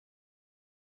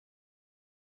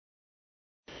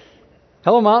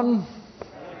Hello, Mountain.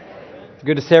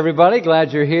 Good to see everybody.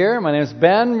 Glad you're here. My name is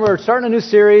Ben. We're starting a new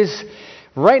series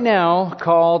right now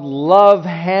called Love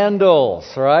Handles.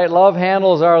 Right? Love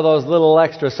handles are those little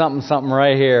extra something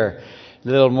right here. A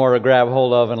little more to grab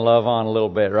hold of and love on a little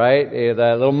bit, right?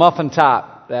 That little muffin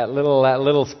top, that little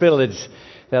spillage,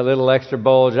 that little extra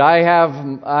bulge. I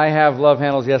have love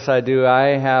handles. Yes, I do.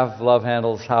 I have love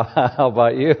handles. How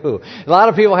about you? A lot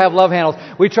of people have love handles.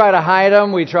 We try to hide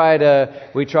them. We try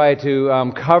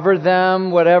to cover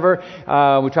them. Whatever.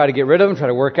 We try to get rid of them. Try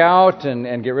to work out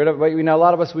and get rid of. But a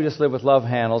lot of us, we just live with love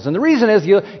handles. And the reason is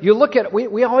you look at.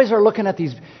 We always are looking at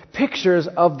these pictures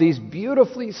of these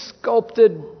beautifully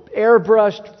sculpted,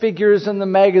 airbrushed figures in the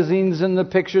magazines and the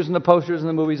pictures and the posters and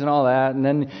the movies and all that. And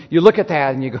then you look at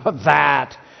that and you go,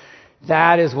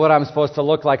 that is what I'm supposed to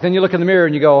look like. Then you look in the mirror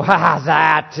and you go,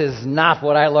 that is not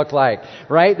what I look like.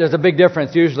 Right? There's a big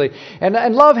difference usually.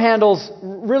 And love handles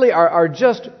really are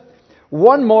just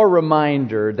one more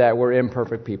reminder that we're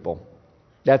imperfect people.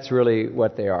 That's really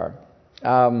what they are.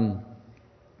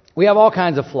 We have all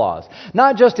kinds of flaws.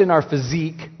 Not just in our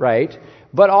physique, right?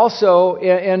 But also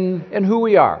in who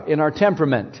we are, in our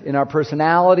temperament, in our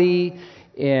personality,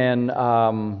 in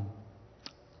our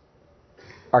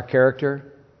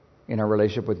character, in our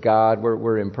relationship with God.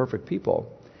 We're imperfect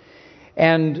people.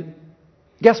 And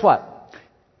guess what?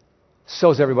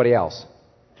 So's everybody else.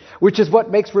 Which is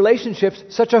what makes relationships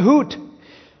such a hoot.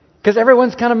 Because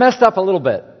everyone's kind of messed up a little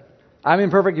bit. I'm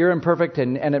imperfect, you're imperfect,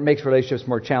 and it makes relationships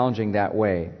more challenging that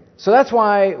way. So that's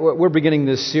why we're beginning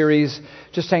this series,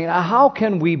 just saying, how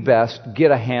can we best get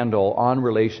a handle on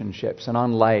relationships and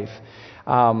on life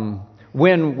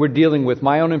when we're dealing with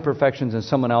my own imperfections and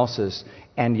someone else's,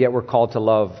 and yet we're called to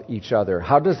love each other?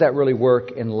 How does that really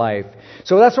work in life?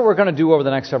 So that's what we're going to do over the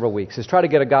next several weeks, is try to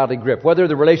get a godly grip. Whether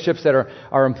the relationships that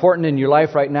are important in your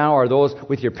life right now are those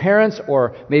with your parents,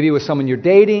 or maybe with someone you're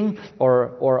dating,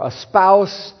 or a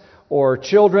spouse, or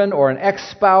children, or an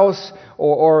ex-spouse,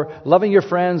 or loving your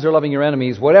friends or loving your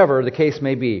enemies, whatever the case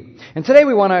may be. And today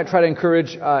we want to try to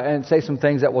encourage and say some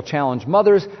things that will challenge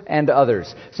mothers and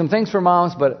others. Some things for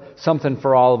moms, but something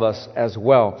for all of us as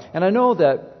well. And I know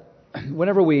that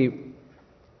whenever we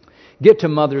get to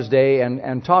Mother's Day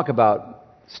and talk about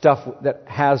stuff that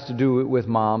has to do with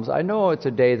moms, I know it's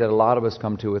a day that a lot of us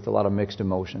come to with a lot of mixed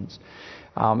emotions.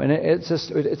 And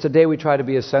it's a day we try to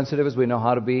be as sensitive as we know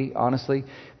how to be, honestly,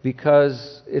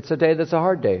 because it's a day that's a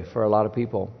hard day for a lot of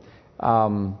people.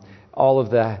 All of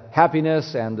the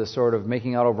happiness and the sort of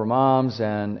making out over moms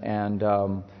and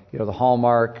the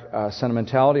hallmark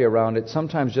sentimentality around it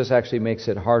sometimes just actually makes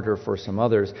it harder for some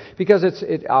others, because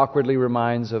it awkwardly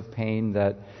reminds of pain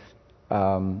that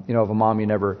of a mom you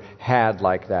never had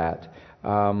like that,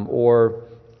 or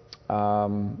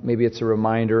maybe it's a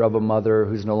reminder of a mother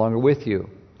who's no longer with you.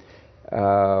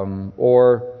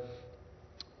 Or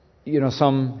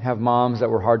some have moms that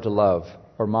were hard to love,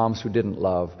 or moms who didn't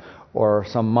love, or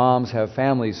some moms have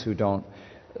families who don't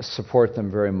support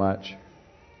them very much.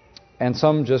 And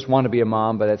some just want to be a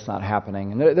mom, but it's not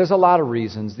happening. And there's a lot of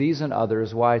reasons, these and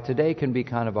others, why today can be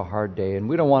kind of a hard day. And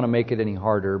we don't want to make it any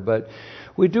harder, but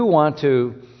we do want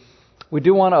to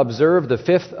observe the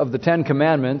fifth of the 10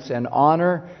 Commandments and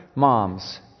honor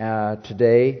moms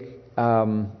today.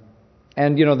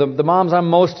 The moms I'm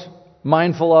most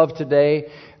mindful of today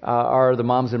are the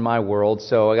moms in my world.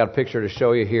 So I got a picture to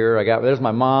show you here. There's my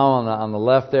mom on the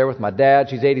left there with my dad.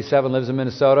 She's 87, lives in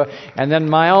Minnesota. And then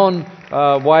my own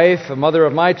wife, a mother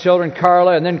of my children,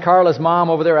 Carla. And then Carla's mom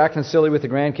over there acting silly with the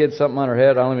grandkids, something on her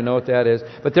head. I don't even know what that is.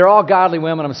 But they're all godly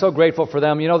women. I'm so grateful for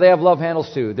them. They have love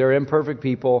handles too. They're imperfect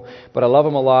people, but I love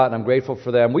them a lot, and I'm grateful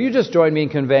for them. Will you just join me in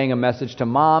conveying a message to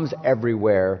moms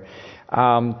everywhere?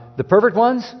 The perfect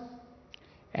ones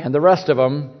and the rest of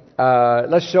them.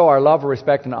 Let's show our love,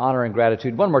 respect, and honor and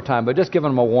gratitude one more time, but just give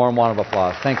them a warm round of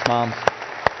applause. Thanks, moms.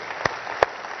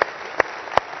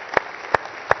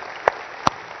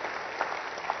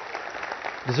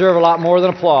 Deserve a lot more than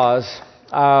applause.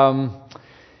 A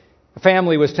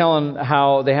family was telling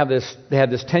how they had this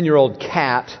 10-year-old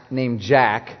cat named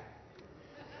Jack.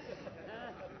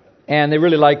 And they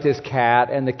really liked this cat.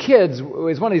 And the kids, it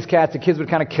was one of these cats, the kids would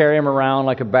kind of carry him around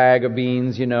like a bag of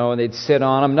beans, and they'd sit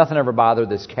on him. Nothing ever bothered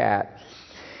this cat.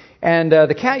 And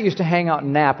the cat used to hang out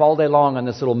and nap all day long on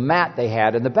this little mat they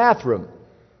had in the bathroom.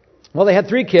 Well, they had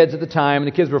 3 kids at the time, and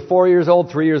the kids were 4 years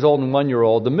old, 3 years old, and 1 year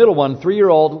old. The middle one,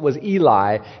 3-year-old, was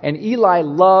Eli. And Eli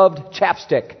loved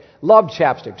chapstick. Loved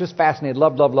chapstick. Just fascinated.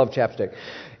 Loved chapstick.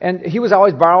 And he was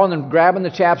always borrowing and grabbing the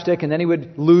chapstick, and then he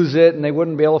would lose it, and they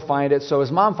wouldn't be able to find it. So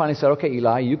his mom finally said, okay,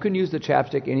 Eli, you can use the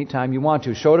chapstick anytime you want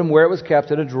to. Showed him where it was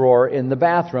kept in a drawer in the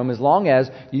bathroom. As long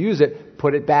as you use it,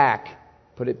 put it back.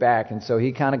 put it back. And so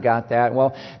he kind of got that.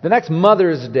 Well, the next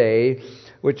Mother's Day,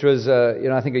 which was,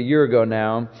 I think a year ago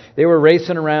now, they were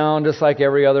racing around just like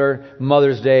every other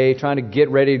Mother's Day, trying to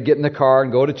get ready to get in the car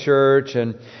and go to church,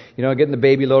 and, getting the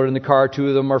baby loaded in the car. Two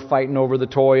of them are fighting over the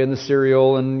toy and the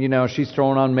cereal, and, she's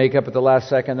throwing on makeup at the last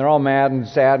second. They're all mad and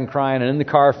sad and crying, and in the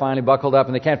car finally buckled up,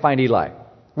 and they can't find Eli.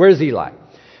 Where's Eli?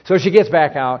 So she gets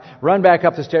back out, run back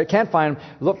up the stairs, can't find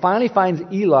him, finally finds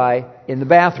Eli in the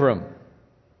bathroom.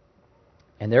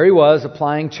 And there he was,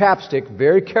 applying chapstick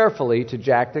very carefully to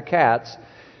Jack the cat's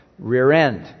rear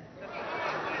end.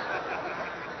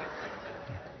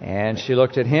 And she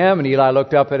looked at him, and Eli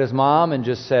looked up at his mom and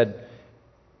just said,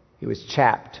 he was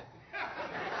chapped.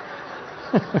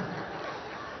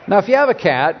 Now, if you have a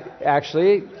cat,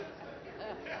 actually,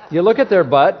 you look at their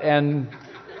butt, and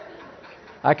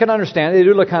I can understand. They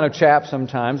do look kind of chapped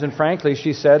sometimes. And frankly,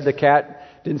 she said the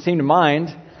cat didn't seem to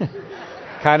mind.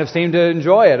 Kind of seemed to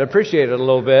enjoy it, appreciate it a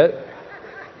little bit.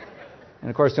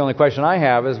 And of course, the only question I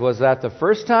have is, was that the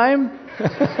first time?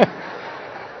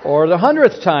 Or the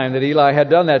 100th time that Eli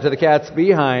had done that to the cat's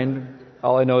behind?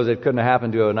 All I know is it couldn't have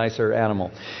happened to a nicer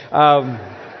animal.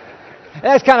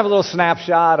 That's kind of a little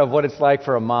snapshot of what it's like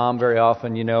for a mom very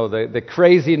often, the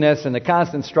craziness and the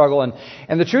constant struggle.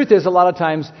 And the truth is, a lot of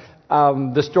times,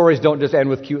 the stories don't just end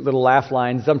with cute little laugh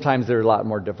lines. Sometimes they're a lot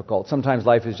more difficult. Sometimes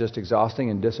life is just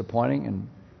exhausting and disappointing and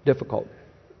difficult.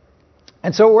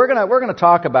 And so we're gonna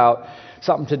talk about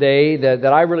something today that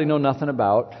I really know nothing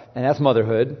about, and that's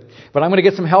motherhood. But I'm going to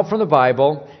get some help from the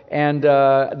Bible, and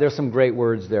there's some great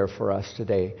words there for us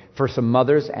today, for some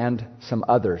mothers and some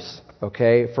others,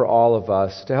 okay, for all of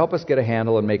us, to help us get a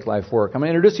handle and make life work. I'm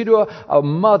going to introduce you to a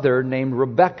mother named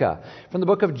Rebecca from the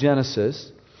book of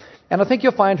Genesis. And I think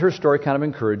you'll find her story kind of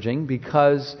encouraging,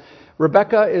 because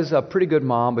Rebecca is a pretty good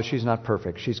mom, but she's not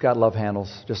perfect. She's got love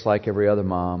handles just like every other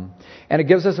mom. And it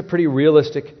gives us a pretty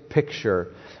realistic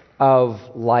picture of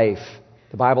life.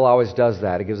 The Bible always does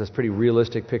that. It gives us a pretty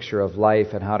realistic picture of life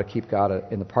and how to keep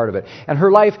God in the part of it. And her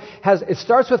life it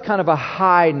starts with kind of a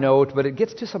high note, but it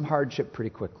gets to some hardship pretty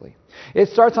quickly. It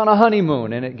starts on a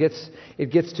honeymoon, and it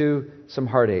gets to some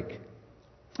heartache.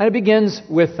 And it begins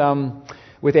with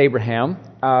Abraham.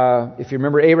 If you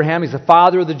remember Abraham, he's the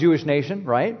father of the Jewish nation,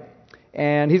 right?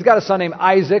 And he's got a son named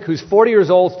Isaac who's 40 years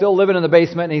old, still living in the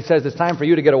basement, and he says, it's time for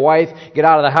you to get a wife, get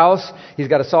out of the house. He's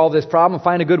got to solve this problem and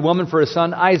find a good woman for his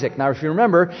son Isaac. Now, if you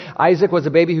remember, Isaac was a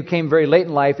baby who came very late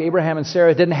in life. Abraham and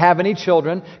Sarah didn't have any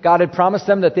children. God had promised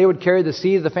them that they would carry the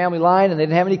seed of the family line, and they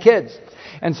didn't have any kids.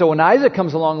 And so when Isaac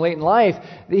comes along late in life,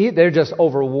 they're just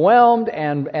overwhelmed,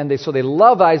 and so they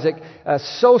love Isaac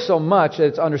so much that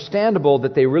it's understandable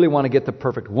that they really want to get the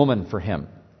perfect woman for him.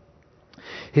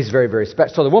 He's very, very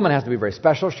special. So the woman has to be very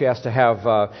special. She has to have,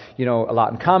 a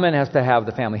lot in common, has to have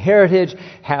the family heritage,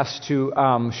 has to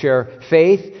share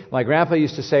faith. My grandpa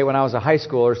used to say when I was a high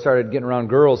schooler, started getting around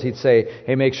girls, he'd say,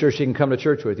 hey, make sure she can come to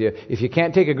church with you. If you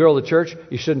can't take a girl to church,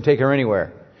 you shouldn't take her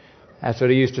anywhere. That's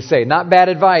what he used to say. Not bad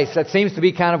advice. That seems to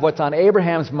be kind of what's on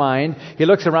Abraham's mind. He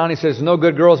looks around, he says, no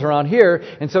good girls around here.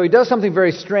 And so he does something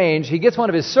very strange. He gets one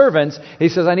of his servants. He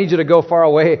says, I need you to go far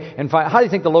away and find... How do you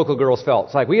think the local girls felt?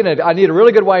 It's like, I need a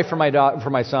really good wife for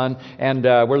my son, and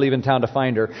we're leaving town to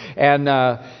find her.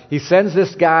 And he sends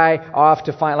this guy off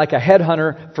to find, like a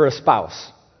headhunter for a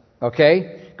spouse.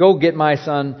 Okay? Go get my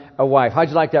son a wife. How'd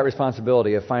you like that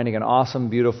responsibility of finding an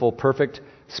awesome, beautiful, perfect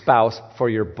spouse for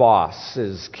your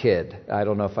boss's kid? I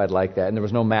don't know if I'd like that. And there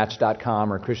was no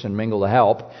Match.com or Christian Mingle to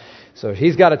help. So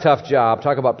he's got a tough job.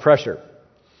 Talk about pressure.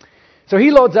 So he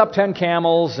loads up 10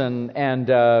 camels and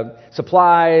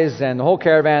supplies and the whole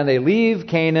caravan. They leave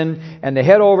Canaan and they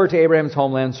head over to Abraham's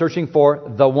homeland searching for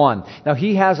the one. Now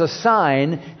he has a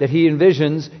sign that he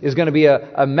envisions is going to be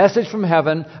a message from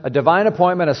heaven, a divine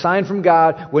appointment, a sign from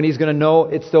God when he's going to know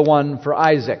it's the one for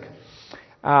Isaac.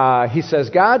 He says,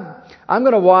 God, I'm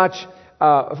going to watch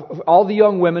all the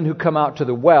young women who come out to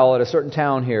the well at a certain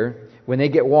town here when they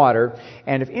get water,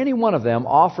 and if any one of them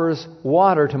offers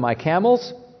water to my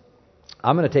camels,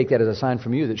 I'm going to take that as a sign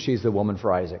from you that she's the woman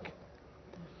for Isaac.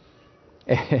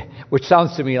 Which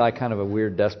sounds to me like kind of a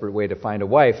weird, desperate way to find a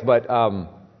wife, but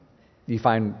you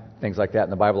find things like that in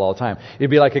the Bible all the time.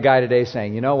 It'd be like a guy today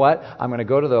saying, you know what, I'm going to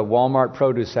go to the Walmart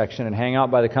produce section and hang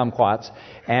out by the kumquats,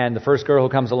 and the first girl who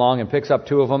comes along and picks up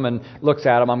 2 of them and looks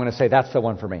at them, I'm going to say, that's the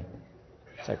one for me.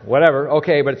 It's like, whatever,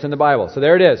 okay, but it's in the Bible. So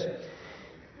there it is.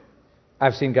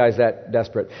 I've seen guys that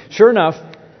desperate. Sure enough,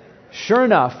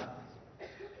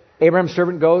 Abraham's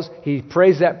servant goes, he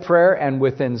prays that prayer, and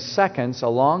within seconds,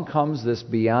 along comes this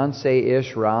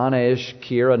Beyonce-ish, Rihanna-ish,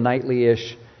 Keira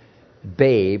Knightley-ish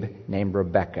babe named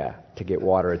Rebecca to get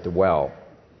water at the well.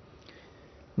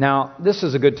 Now, this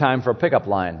is a good time for a pickup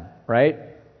line, right?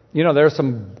 You know, there's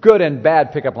some good and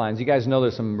bad pickup lines. You guys know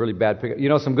there's some really bad pickup. You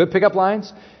know some good pickup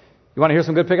lines? You want to hear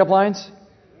some good pickup lines?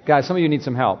 Guys, some of you need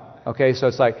some help. Okay, so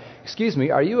it's like, excuse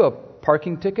me, are you a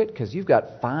parking ticket? Because you've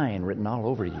got fine written all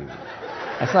over you.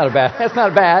 That's not bad. That's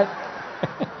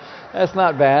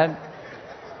not bad.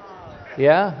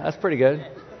 Yeah, that's pretty good.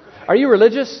 Are you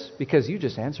religious? Because you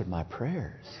just answered my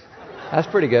prayers. That's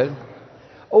pretty good.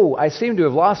 Oh, I seem to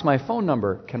have lost my phone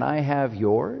number. Can I have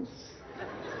yours?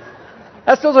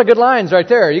 Those are good lines right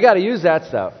there. You got to use that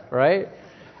stuff, right?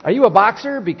 Are you a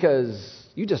boxer? Because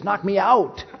you just knocked me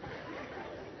out.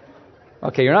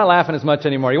 Okay, you're not laughing as much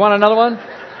anymore. You want another one?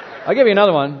 I'll give you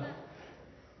another one.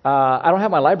 I don't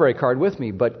have my library card with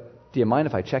me, but do you mind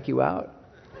if I check you out?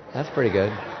 That's pretty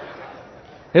good.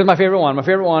 Here's my favorite one. My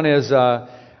favorite one is,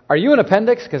 are you an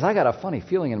appendix? Because I got a funny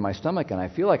feeling in my stomach and I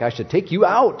feel like I should take you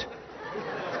out.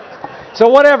 So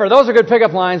whatever, those are good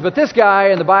pickup lines, but this guy,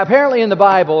 apparently in the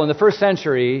Bible, in the first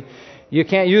century, you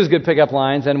can't use good pickup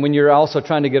lines, and when you're also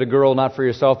trying to get a girl, not for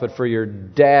yourself, but for your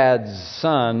dad's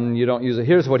son, you don't use it.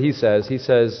 Here's what he says. He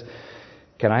says,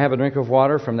 can I have a drink of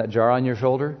water from that jar on your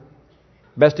shoulder?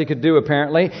 Best he could do,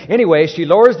 apparently. Anyway, she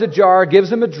lowers the jar,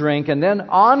 gives him a drink, and then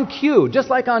on cue, just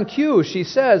like on cue, she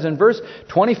says in verse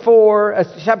 24,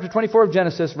 chapter 24 of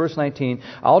Genesis, verse 19,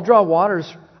 I'll draw water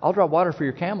for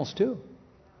your camels too,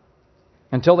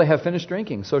 until they have finished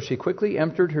drinking. So she quickly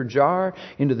emptied her jar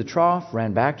into the trough,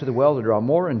 ran back to the well to draw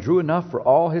more, and drew enough for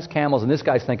all his camels. And this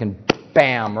guy's thinking,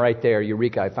 bam, right there,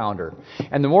 eureka, I found her.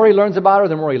 And the more he learns about her,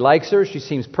 the more he likes her. She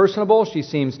seems personable. She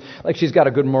seems like she's got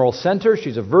a good moral center.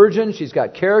 She's a virgin. She's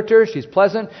got character. She's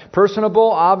pleasant,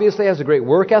 personable, obviously has a great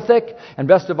work ethic. And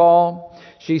best of all,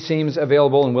 she seems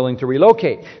available and willing to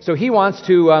relocate. So he wants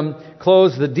to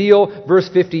close the deal. Verse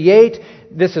 58,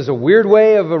 this is a weird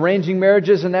way of arranging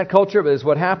marriages in that culture, but this is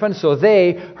what happened. So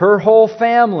her whole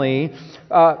family,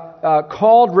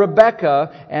 called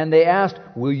Rebekah and they asked,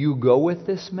 will you go with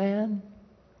this man?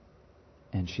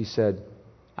 And she said,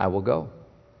 I will go.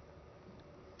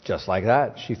 Just like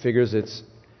that. She figures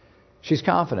she's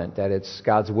confident that it's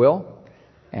God's will.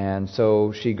 And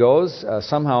so she goes.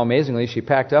 Somehow, amazingly, she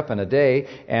packed up in a day.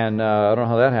 And I don't know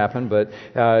how that happened,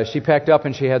 but she packed up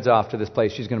and she heads off to this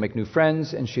place. She's going to make new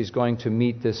friends, and she's going to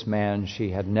meet this man she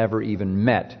had never even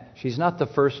met. She's not the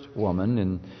first woman,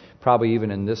 and probably even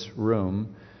in this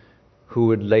room, who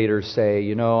would later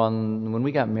say, when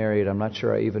we got married, I'm not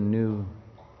sure I even knew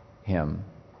him.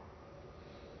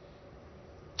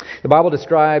 The Bible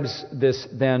describes this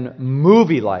then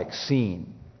movie-like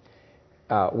scene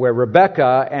where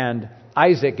Rebekah and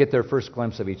Isaac get their first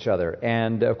glimpse of each other.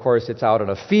 And, of course, it's out on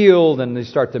a field, and they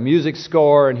start the music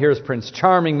score, and here's Prince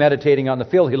Charming meditating on the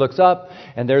field. He looks up,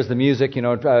 and there's the music,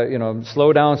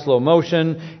 slow down, slow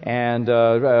motion, and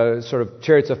sort of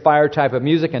Chariots of Fire type of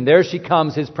music. And there she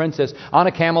comes, his princess, on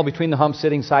a camel between the humps,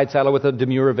 sitting side saddle with a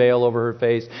demure veil over her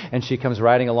face, and she comes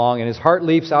riding along, and his heart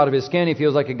leaps out of his skin. He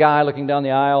feels like a guy looking down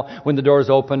the aisle when the doors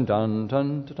open, dun,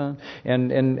 dun, dun,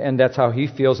 dun, and that's how he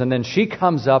feels. And then she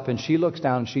comes up, and she looks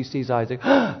down, and she sees Isaac.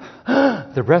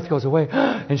 Their breath goes away,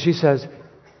 and she says,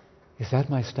 is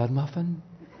that my stud muffin?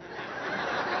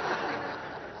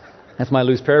 That's my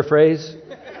loose paraphrase.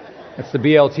 That's the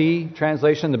BLT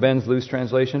translation, the Ben's loose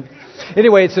translation.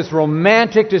 Anyway, it's this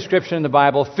romantic description in the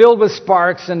Bible filled with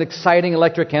sparks and exciting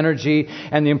electric energy,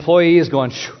 and the employee is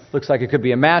going, looks like it could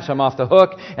be a match, I'm off the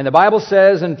hook. And the Bible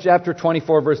says in chapter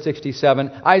 24, verse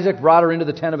 67, Isaac brought her into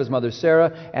the tent of his mother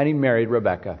Sarah, and he married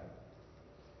Rebekah.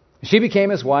 She became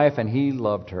his wife, and he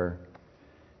loved her.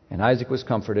 And Isaac was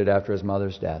comforted after his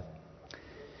mother's death.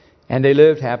 And they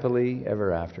lived happily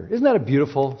ever after. Isn't that a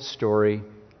beautiful story?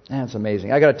 That's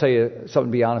amazing. I got to tell you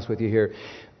something, to be honest with you here.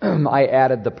 I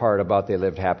added the part about they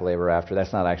lived happily ever after.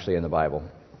 That's not actually in the Bible.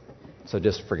 So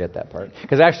just forget that part.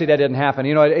 Because actually that didn't happen.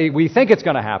 We think it's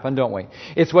going to happen, don't we?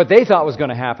 It's what they thought was going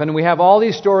to happen. And we have all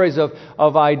these stories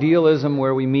of idealism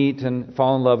where we meet and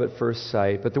fall in love at first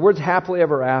sight. But the words happily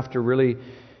ever after really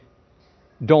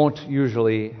don't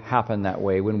usually happen that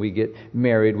way when we get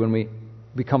married, when we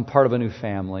become part of a new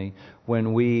family,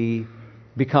 when we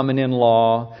become an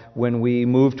in-law, when we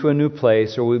move to a new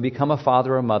place, or we become a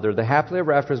father or mother. The happily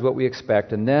ever after is what we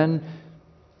expect. And then,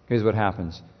 here's what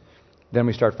happens. Then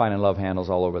we start finding love handles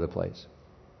all over the place.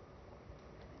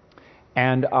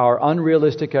 And our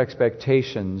unrealistic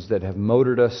expectations that have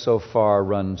motored us so far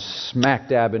run smack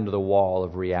dab into the wall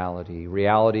of reality.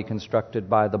 Reality constructed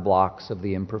by the blocks of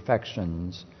the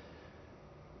imperfections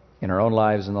in our own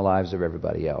lives and the lives of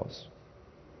everybody else.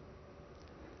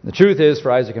 The truth is, for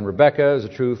Isaac and Rebekah, is the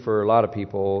truth for a lot of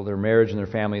people, their marriage and their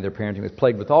family, their parenting was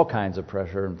plagued with all kinds of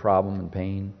pressure and problem and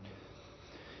pain.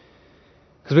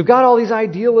 Because we've got all these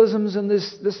idealisms and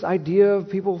this idea of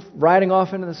people riding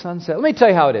off into the sunset. Let me tell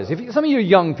you how it is. Some of you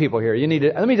young people here,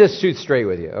 let me just shoot straight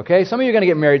with you, okay? Some of you are going to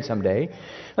get married someday.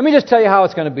 Let me just tell you how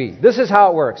it's going to be. This is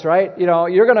how it works, right?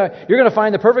 You're going to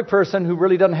find the perfect person who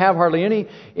really doesn't have hardly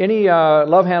any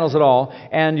love handles at all,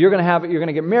 and you're going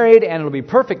to get married, and it'll be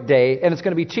perfect day, and it's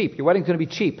going to be cheap. Your wedding's going to be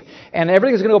cheap, and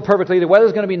everything's going to go perfectly. The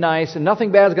weather's going to be nice, and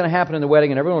nothing bad is going to happen in the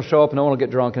wedding, and everyone will show up, and no one will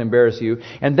get drunk and embarrass you.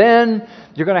 And then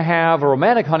you're going to have a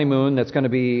romantic honeymoon that's going to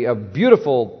be a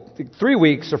beautiful 3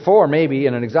 weeks or 4 maybe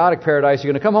in an exotic paradise.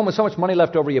 You're going to come home with so much money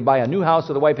left over, you buy a new house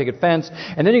with a white picket fence,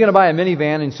 and then you're going to buy a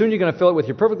minivan, and soon you're going to fill it with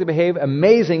your perfectly behaved,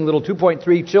 amazing little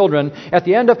 2.3 children. At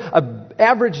the end of an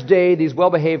average day, these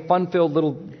well-behaved, fun-filled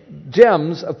little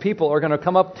gems of people are going to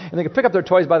come up, and they can pick up their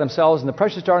toys by themselves, and the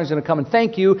precious darling's going to come and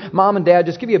thank you, Mom and Dad,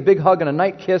 just give you a big hug and a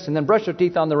night kiss, and then brush their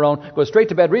teeth on their own, go straight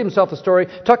to bed, read themselves a story,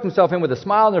 tuck themselves in with a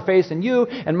smile on their face, and you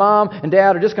and Mom and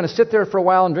Dad are just going to sit there for a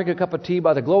while and drink a cup of tea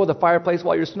by the glow of the fireplace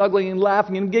while you're snuggling and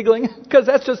laughing and giggling, because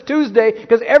that's just Tuesday,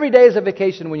 because every day is a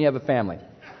vacation when you have a family.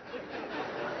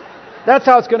 That's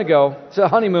how it's going to go. It's a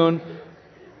honeymoon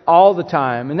all the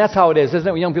time. And that's how it is, isn't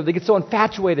it? With young people, they get so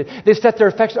infatuated. They set their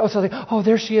affection. Oh,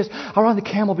 there she is, around the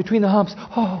camel, between the humps.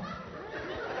 Oh,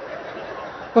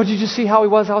 did you just see how he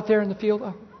was out there in the field?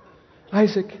 Oh,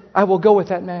 Isaac, I will go with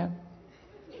that man.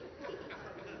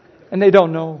 And they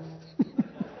don't know.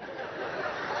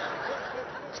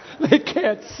 They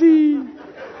can't see.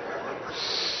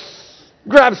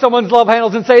 Grab someone's love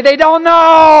handles and say, they don't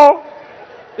know.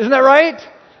 Isn't that right?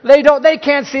 They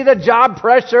can't see the job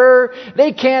pressure.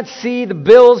 They can't see the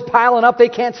bills piling up. They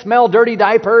can't smell dirty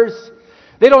diapers.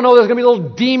 They don't know there's going to be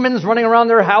little demons running around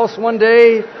their house one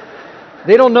day.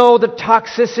 They don't know the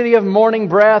toxicity of morning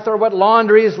breath, or what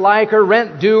laundry is like, or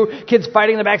rent due, kids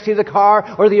fighting in the backseat of the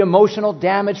car, or the emotional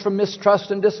damage from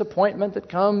mistrust and disappointment that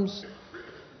comes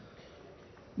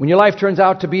when your life turns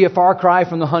out to be a far cry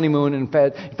from the honeymoon. In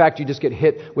fact, you just get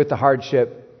hit with the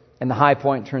hardship, and the high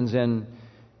point turns in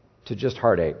to just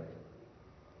heartache.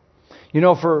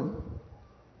 For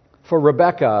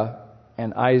Rebekah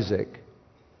and Isaac,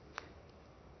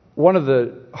 one of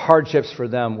the hardships for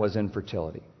them was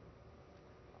infertility.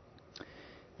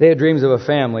 They had dreams of a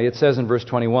family. It says in verse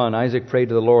 21, Isaac prayed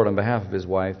to the Lord on behalf of his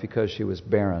wife because she was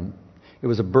barren. It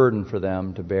was a burden for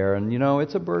them to bear. And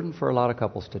it's a burden for a lot of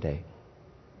couples today.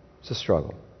 It's a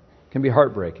struggle. It can be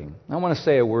heartbreaking. I want to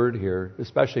say a word here,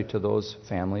 especially to those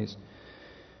families.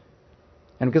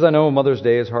 And because I know Mother's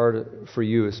Day is hard for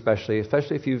you, especially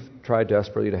if you've tried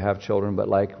desperately to have children, but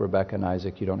like Rebekah and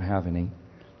Isaac, you don't have any.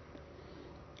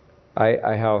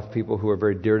 I have people who are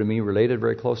very dear to me, related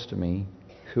very close to me,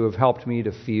 who have helped me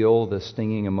to feel the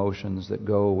stinging emotions that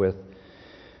go with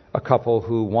a couple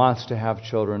who wants to have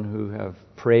children, who have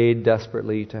prayed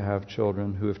desperately to have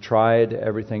children, who have tried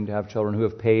everything to have children, who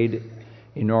have paid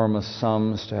enormous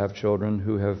sums to have children,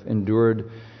 who have endured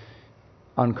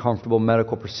uncomfortable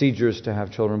medical procedures to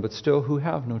have children, but still who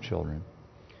have no children.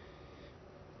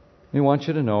 We want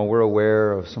you to know we're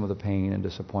aware of some of the pain and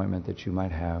disappointment that you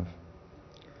might have.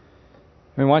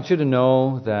 We want you to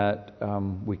know that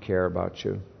we care about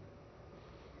you.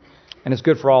 And it's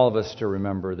good for all of us to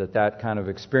remember that kind of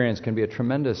experience can be a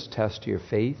tremendous test to your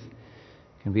faith,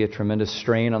 can be a tremendous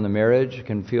strain on the marriage, it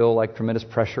can feel like tremendous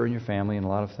pressure in your family and a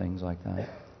lot of things like that.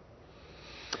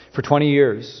 For 20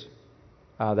 years,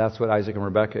 that's what Isaac and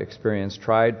Rebekah experienced.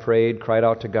 Tried, prayed, cried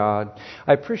out to God.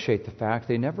 I appreciate the fact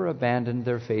they never abandoned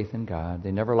their faith in God.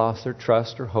 They never lost their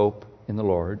trust or hope in the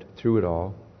Lord through it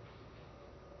all.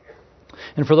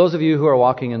 And for those of you who are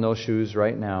walking in those shoes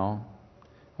right now,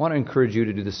 I want to encourage you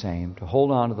to do the same, to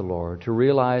hold on to the Lord, to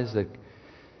realize that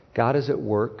God is at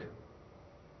work,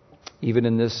 even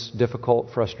in this difficult,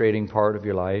 frustrating part of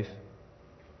your life,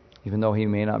 even though He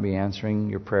may not be answering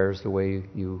your prayers the way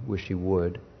you wish He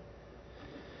would.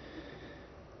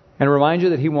 And remind you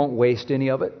that He won't waste any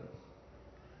of it.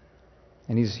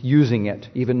 And He's using it,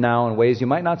 even now, in ways you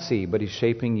might not see, but He's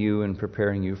shaping you and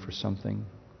preparing you for something.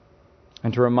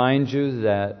 And to remind you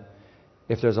that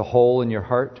if there's a hole in your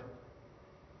heart,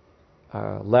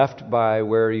 left by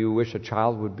where you wish a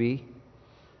child would be,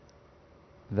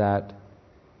 that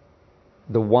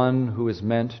the one who is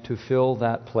meant to fill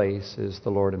that place is the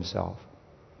Lord Himself.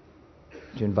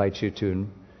 To invite you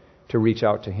to reach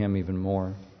out to Him even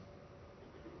more.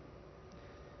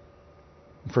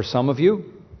 For some of you,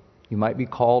 you might be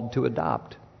called to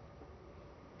adopt.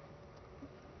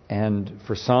 And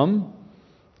for some,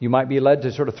 you might be led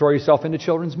to sort of throw yourself into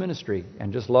children's ministry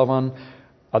and just love on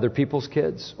other people's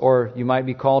kids. Or you might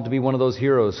be called to be one of those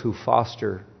heroes who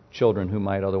foster children who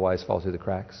might otherwise fall through the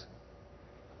cracks.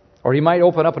 Or you might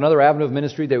open up another avenue of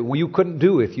ministry that you couldn't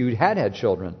do if you had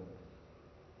children.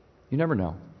 You never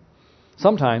know.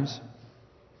 Sometimes,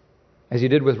 as He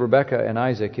did with Rebekah and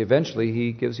Isaac, eventually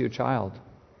He gives you a child.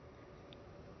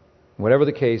 Whatever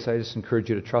the case, I just encourage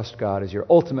you to trust God as your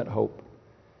ultimate hope.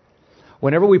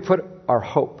 Whenever we put our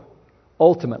hope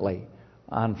ultimately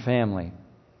on family,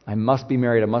 I must be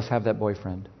married, I must have that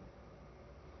boyfriend,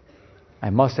 I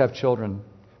must have children,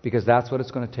 because that's what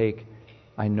it's going to take,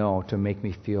 I know, to make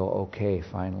me feel okay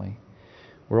finally.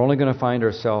 We're only going to find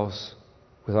ourselves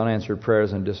with unanswered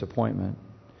prayers and disappointment.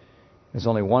 There's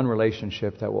only one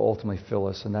relationship that will ultimately fill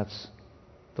us, and that's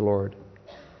the Lord.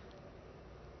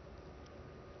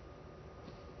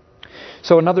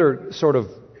 So another sort of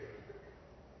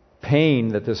pain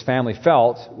that this family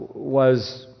felt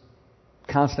was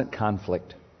constant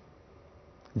conflict,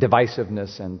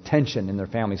 divisiveness, and tension in their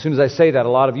family. As soon as I say that, a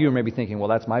lot of you may be thinking, well,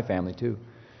 that's my family too.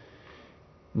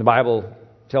 The Bible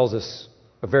tells us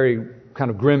a very kind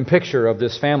of grim picture of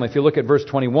this family. If you look at verse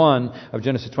 21 of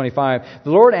Genesis 25, the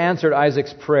Lord answered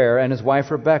Isaac's prayer, and his wife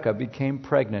Rebekah became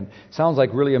pregnant. Sounds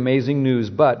like really amazing news,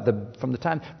 but from the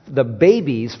time the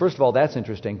babies, first of all, that's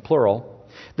interesting, plural.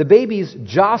 The babies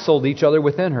jostled each other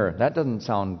within her. That doesn't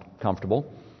sound comfortable.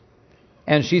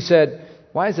 And she said,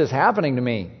 "Why is this happening to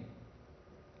me?"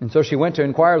 And so she went to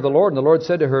inquire of the Lord, and the Lord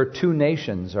said to her, "Two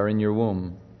nations are in your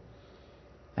womb,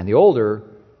 and the older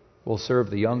will serve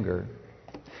the younger."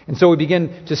 And so we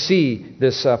begin to see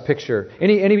this picture.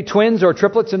 Any twins or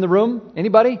triplets in the room?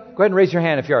 Anybody? Go ahead and raise your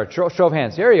hand if you are. Show of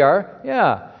hands. There you are.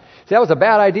 Yeah. See, that was a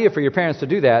bad idea for your parents to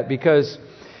do that because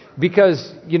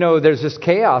there's this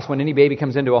chaos when any baby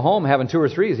comes into a home. Having two or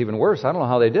three is even worse. I don't know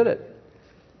how they did it.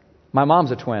 My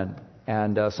mom's a twin.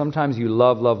 And sometimes you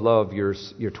love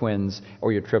your twins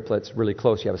or your triplets really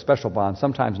close. You have a special bond.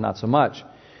 Sometimes not so much.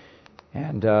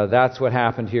 And that's what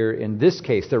happened here in this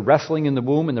case. They're wrestling in the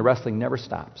womb, and the wrestling never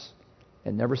stops.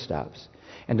 It never stops.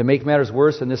 And to make matters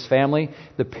worse in this family,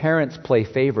 the parents play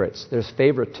favorites. There's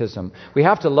favoritism. We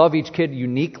have to love each kid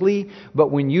uniquely,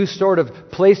 but when you sort of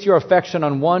place your affection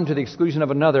on one to the exclusion of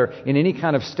another in any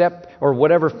kind of step or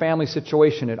whatever family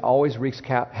situation, it always wreaks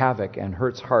havoc and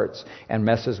hurts hearts and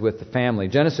messes with the family.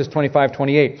 Genesis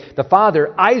 25:28. The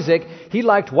father, Isaac, he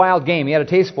liked wild game. He had a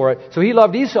taste for it, so he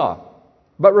loved Esau.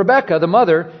 But Rebekah, the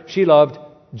mother, she loved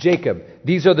Jacob.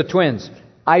 These are the twins,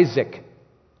 Isaac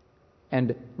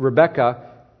and Rebekah,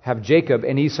 have Jacob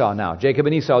and Esau now. Jacob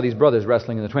and Esau, these brothers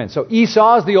wrestling in the twins. So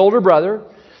Esau is the older brother.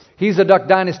 He's a Duck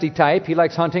Dynasty type. He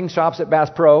likes hunting, shops at Bass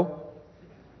Pro,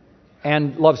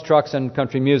 and loves trucks and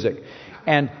country music.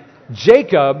 And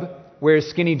Jacob wears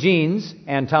skinny jeans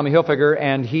and Tommy Hilfiger,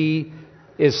 and he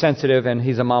is sensitive, and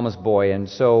he's a mama's boy. And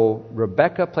so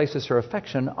Rebekah places her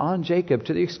affection on Jacob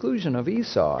to the exclusion of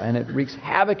Esau, and it wreaks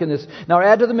havoc in this. Now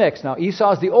add to the mix. Now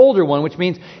Esau is the older one, which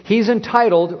means he's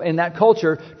entitled in that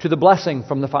culture to the blessing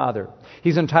from the father.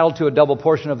 He's entitled to a double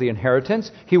portion of the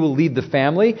inheritance. He will lead the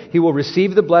family. He will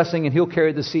receive the blessing, and he'll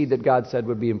carry the seed that God said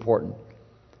would be important.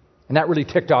 And that really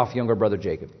ticked off younger brother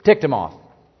Jacob. Ticked him off.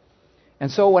 And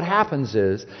so what happens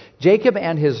is Jacob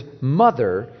and his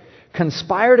mother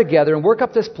conspire together and work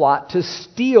up this plot to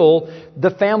steal the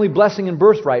family blessing and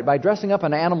birthright by dressing up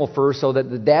in animal fur so that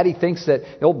the daddy thinks that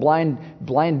the old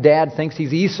blind dad thinks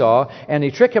he's Esau, and they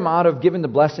trick him out of giving the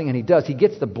blessing, and he does. He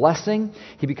gets the blessing.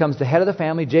 He becomes the head of the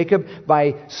family. Jacob,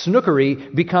 by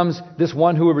snookery, becomes this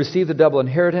one who will receive the double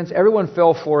inheritance. Everyone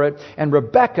fell for it, and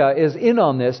Rebekah is in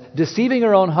on this, deceiving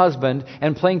her own husband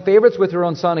and playing favorites with her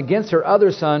own son against her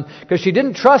other son because she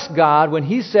didn't trust God when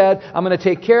He said, "I'm going to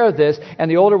take care of this, and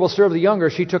the older will serve the younger."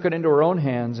 She took it into her own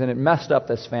hands, and it messed up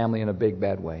this family in a big,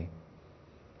 bad way.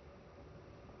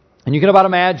 And you can about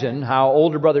imagine how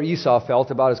older brother Esau felt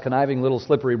about his conniving little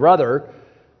slippery brother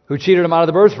who cheated him out of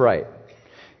the birthright.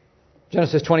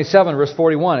 Genesis 27, verse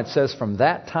 41, it says, "From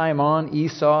that time on,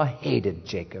 Esau hated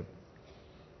Jacob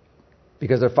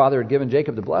because their father had given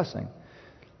Jacob the blessing.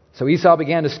 So Esau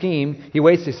began to scheme. He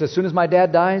waits. He says, as soon as my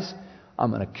dad dies,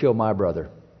 I'm going to kill my brother."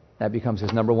 That becomes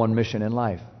his number one mission in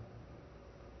life.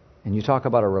 And you talk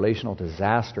about a relational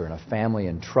disaster and a family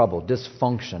in trouble,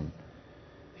 dysfunction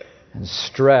and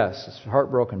stress. It's a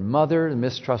heartbroken mother, a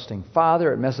mistrusting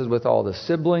father. It messes with all the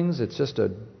siblings. It's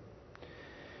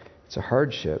a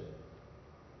hardship.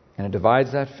 And it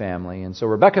divides that family. And so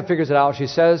Rebekah figures it out. She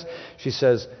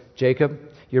says, "Jacob,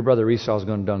 your brother Esau is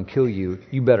going to done kill you.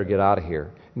 You better get out of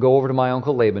here. Go over to my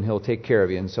uncle Laban. He'll take care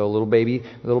of you." And so little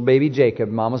baby Jacob,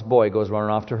 mama's boy, goes running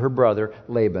off to her brother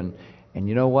Laban. And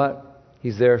you know what?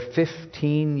 He's there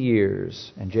 15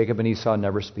 years, and Jacob and Esau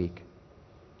never speak.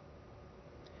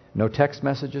 No text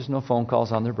messages, no phone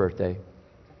calls on their birthday.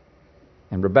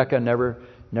 And Rebekah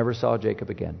never saw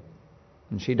Jacob again.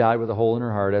 And she died with a hole in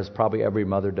her heart, as probably every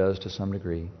mother does to some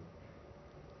degree.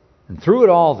 And through it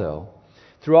all, though,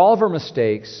 through all of her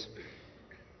mistakes,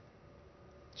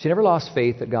 she never lost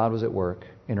faith that God was at work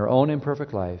in her own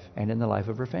imperfect life and in the life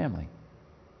of her family.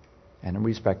 And I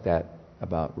respect that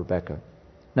about Rebecca.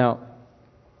 Now,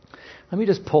 let me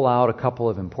just pull out a couple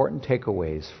of important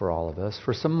takeaways for all of us,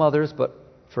 for some mothers, but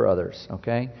for others,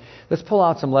 okay? Let's pull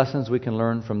out some lessons we can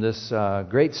learn from this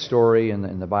great story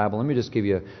in the Bible. Let me just give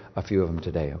you a few of them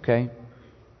today, okay?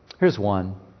 Here's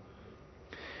one.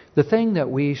 The thing that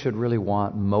we should really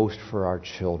want most for our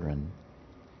children,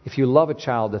 if you love a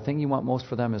child, the thing you want most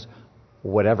for them is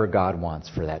whatever God wants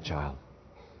for that child.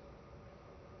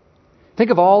 Think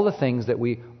of all the things that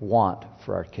we want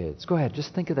for our kids. Go ahead,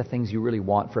 just think of the things you really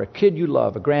want for a kid you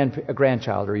love, a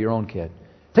grandchild, or your own kid.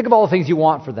 Think of all the things you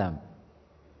want for them.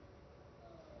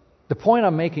 The point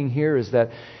I'm making here is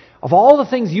that of all the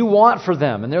things you want for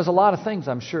them, and there's a lot of things,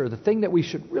 I'm sure, the thing that we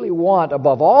should really want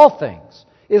above all things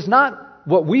is not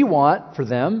what we want for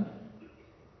them,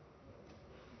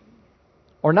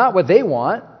 or not what they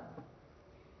want.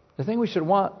 The thing we should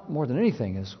want more than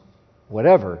anything is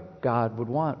whatever God would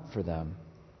want for them.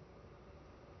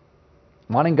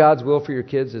 Wanting God's will for your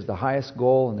kids is the highest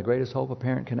goal and the greatest hope a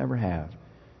parent can ever have.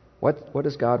 What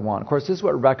does God want? Of course, this is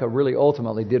what Rebecca really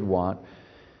ultimately did want.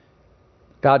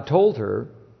 God told her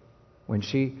when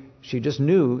she just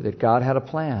knew that God had a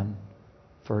plan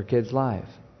for her kid's life.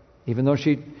 Even though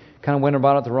she kind of went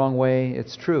about it the wrong way,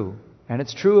 it's true. And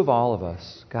it's true of all of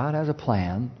us. God has a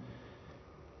plan.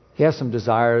 He has some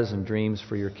desires and dreams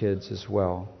for your kids as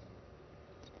well.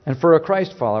 And for a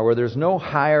Christ follower, there's no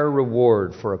higher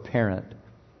reward for a parent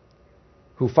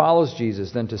who follows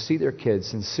Jesus than to see their kids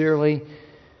sincerely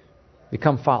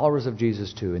become followers of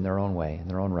Jesus too, in their own way, in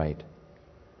their own right.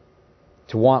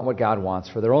 To want what God wants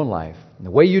for their own life. And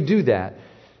the way you do that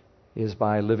is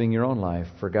by living your own life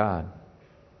for God.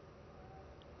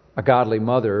 A godly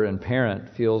mother and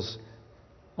parent feels,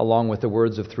 along with the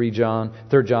words of 3 John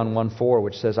 1:4,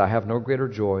 which says, I have no greater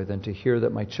joy than to hear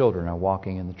that my children are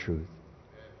walking in the truth.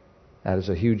 That is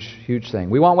a huge, huge thing.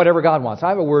 We want whatever God wants. I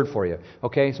have a word for you.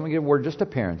 Okay, so I'm going to give a word just to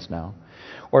parents now.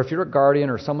 Or if you're a guardian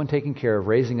or someone taking care of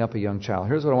raising up a young child,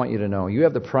 here's what I want you to know. You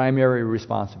have the primary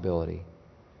responsibility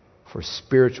for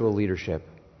spiritual leadership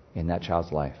in that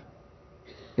child's life.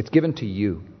 It's given to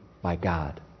you by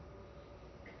God.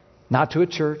 Not to a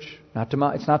church.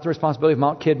 It's not the responsibility of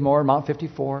Mount Kidmore, Mount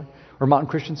 54, or Mountain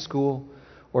Christian School,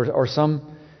 or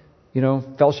some,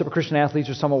 Fellowship of Christian Athletes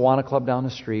or some Awana club down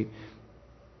the street.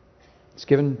 It's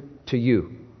given to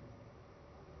you.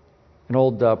 An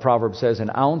old proverb says, an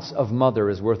ounce of mother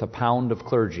is worth a pound of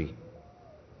clergy.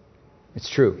 It's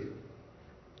true.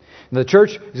 And the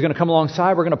church is going to come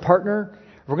alongside. We're going to partner.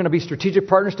 We're going to be strategic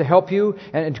partners to help you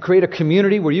and to create a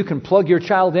community where you can plug your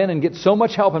child in and get so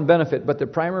much help and benefit. But the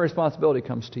primary responsibility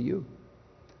comes to you.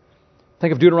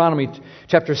 Think of Deuteronomy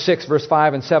chapter 6, verse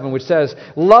 5 and 7, which says,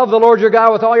 love the Lord your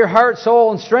God with all your heart,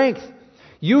 soul, and strength.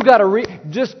 You got to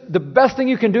just the best thing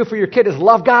you can do for your kid is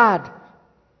love God.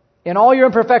 In all your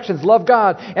imperfections, love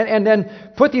God. And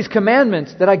then put these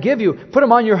commandments that I give you, put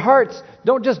them on your hearts.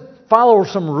 Don't just follow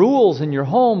some rules in your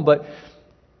home, but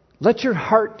let your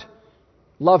heart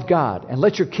love God and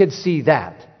let your kids see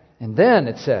that. And then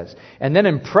it says, and then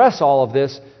impress all of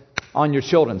this on your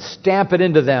children. Stamp it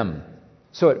into them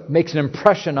so it makes an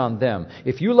impression on them.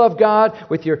 If you love God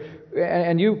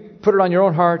and you put it on your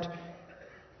own heart,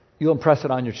 you'll impress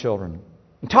it on your children.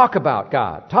 And talk about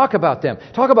God. Talk about them.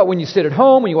 Talk about when you sit at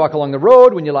home, when you walk along the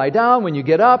road, when you lie down, when you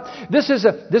get up. This is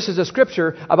a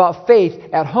scripture about faith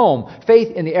at home.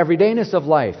 Faith in the everydayness of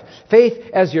life. Faith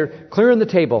as you're clearing the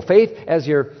table. Faith as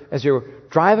you're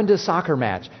driving to a soccer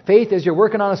match. Faith as you're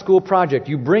working on a school project.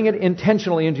 You bring it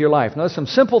intentionally into your life. Now, there's some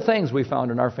simple things we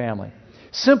found in our family.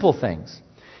 Simple things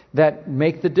that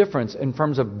make the difference in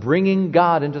terms of bringing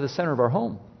God into the center of our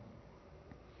home.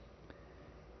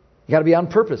 You got to be on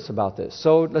purpose about this.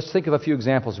 So let's think of a few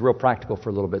examples, real practical for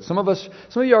a little bit. Some of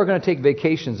you are going to take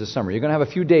vacations this summer. You're going to have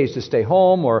a few days to stay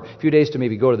home or a few days to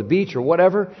maybe go to the beach or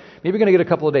whatever. Maybe you're going to get a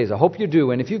couple of days. I hope you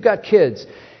do. And if you've got kids,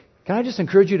 can I just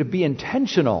encourage you to be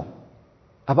intentional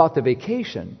about the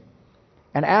vacation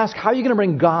and ask, how are you going to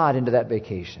bring God into that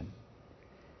vacation?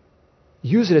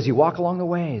 Use it as you walk along the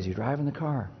way, as you drive in the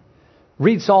car.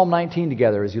 Read Psalm 19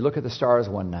 together as you look at the stars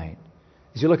one night.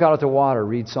 As you look out at the water,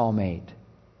 read Psalm 8.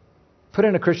 Put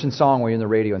in a Christian song while you're in the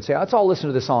radio and say, let's all listen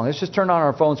to this song. Let's just turn on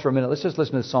our phones for a minute. Let's just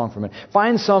listen to this song for a minute.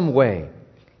 Find some way.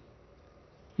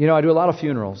 I do a lot of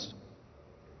funerals.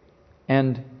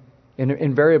 And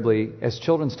invariably, as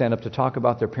children stand up to talk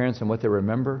about their parents and what they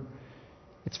remember,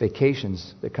 it's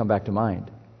vacations that come back to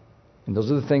mind. And those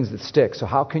are the things that stick. So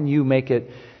how can you make it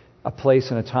a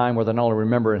place and a time where they not only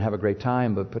remember and have a great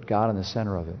time, but put God in the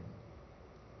center of it?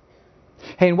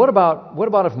 Hey, and what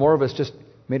about if more of us just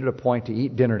made it a point to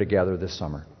eat dinner together this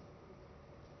summer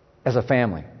as a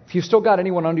family? If you've still got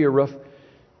anyone under your roof,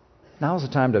 now's the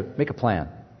time to make a plan.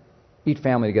 Eat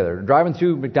family together. Driving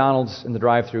through McDonald's in the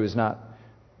drive-thru is not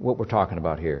what we're talking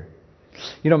about here.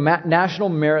 National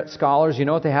merit scholars, you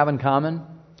know what they have in common?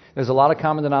 There's a lot of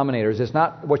common denominators. It's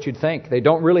not what you'd think. They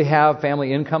don't really have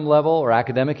family income level or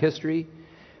academic history,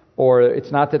 or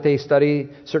it's not that they study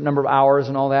a certain number of hours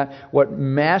and all that. What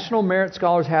national merit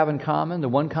scholars have in common, the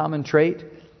one common trait,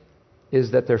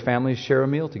 is that their families share a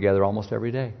meal together almost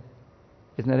every day.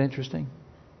 Isn't that interesting?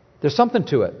 There's something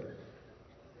to it.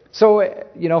 So,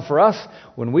 for us,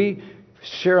 when we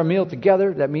share a meal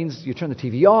together, that means you turn the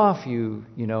TV off,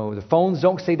 the phones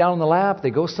don't stay down in the lap,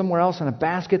 they go somewhere else in a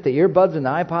basket, the earbuds and the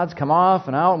iPods come off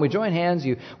and out, and we join hands.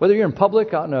 Whether you're in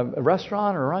public, out in a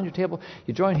restaurant, or around your table,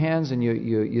 you join hands and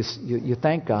you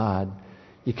thank God.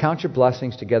 You count your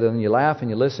blessings together, and you laugh and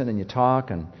you listen and you talk,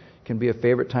 and it can be a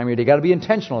favorite time of your day. You've got to be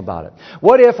intentional about it.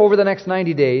 What if over the next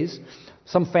 90 days,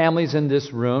 some families in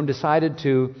this room decided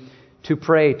to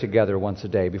pray together once a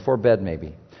day, before bed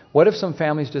maybe? What if some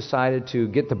families decided to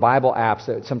get the Bible apps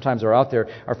that sometimes are out there?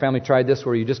 Our family tried this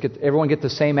where you just everyone get the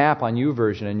same app on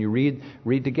YouVersion and you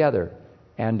read together.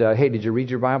 And hey, did you read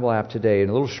your Bible app today? And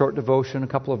a little short devotion, a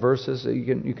couple of verses.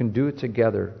 You can do it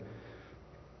together.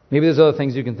 Maybe there's other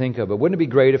things you can think of, but wouldn't it be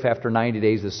great if after 90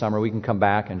 days this summer we can come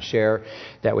back and share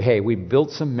that, we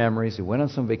built some memories, we went on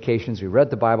some vacations, we read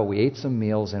the Bible, we ate some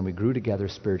meals, and we grew together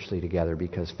spiritually together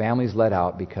because families let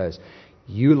out because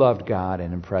you loved God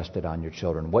and impressed it on your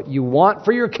children. What you want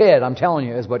for your kid, I'm telling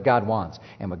you, is what God wants.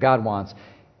 And what God wants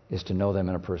is to know them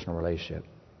in a personal relationship.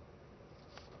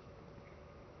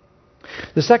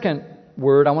 The second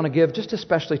word I want to give just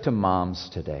especially to moms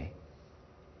today.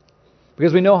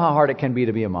 Because we know how hard it can be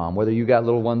to be a mom, whether you got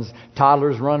little ones,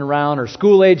 toddlers running around, or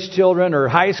school-age children, or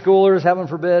high schoolers, heaven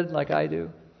forbid, like I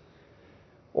do.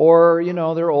 Or,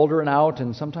 they're older and out,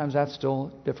 and sometimes that's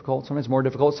still difficult. Sometimes more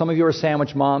difficult. Some of you are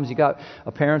sandwich moms. You got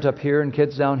a parent up here and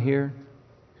kids down here.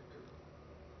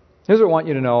 Here's what I want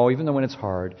you to know, even though when it's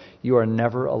hard, you are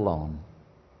never alone.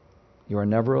 You are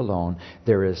never alone.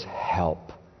 There is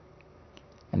help.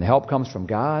 And the help comes from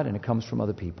God, and it comes from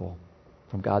other people,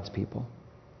 from God's people.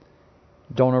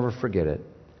 Don't ever forget it.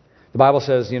 The Bible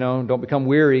says, don't become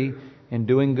weary in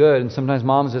doing good. And sometimes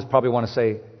moms just probably want to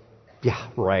say, yeah,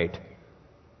 right.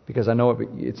 Because I know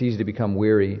it's easy to become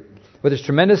weary. But there's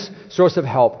tremendous source of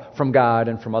help from God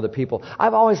and from other people.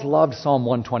 I've always loved Psalm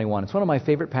 121. It's one of my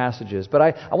favorite passages.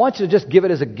 But I want you to just give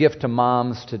it as a gift to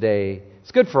moms today.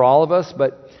 It's good for all of us,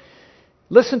 but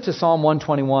listen to Psalm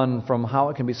 121 from how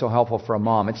it can be so helpful for a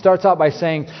mom. It starts out by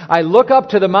saying, I look up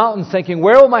to the mountains thinking,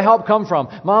 where will my help come from?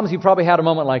 Moms, you probably had a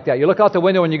moment like that. You look out the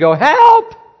window and you go,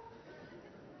 help!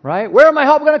 Right? Where am my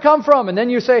help going to come from? And then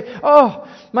you say, oh,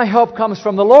 my help comes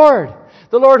from the Lord.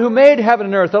 The Lord who made heaven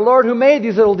and earth. The Lord who made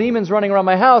these little demons running around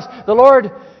my house. The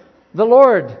Lord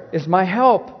is my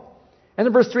help. And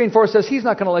then verse 3 and 4 says, He's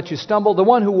not going to let you stumble. The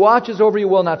one who watches over you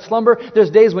will not slumber.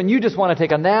 There's days when you just want to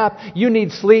take a nap. You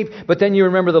need sleep. But then you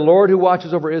remember the Lord who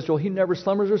watches over Israel. He never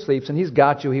slumbers or sleeps, and He's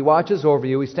got you. He watches over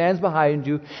you. He stands behind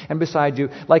you and beside you.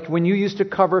 Like when you used to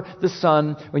cover the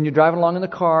sun, when you're driving along in the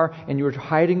car, and you were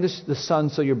hiding the sun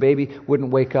so your baby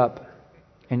wouldn't wake up.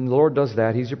 And the Lord does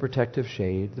that. He's your protective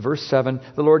shade. Verse 7,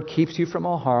 the Lord keeps you from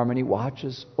all harm, and He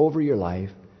watches over your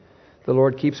life. The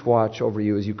Lord keeps watch over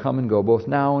you as you come and go, both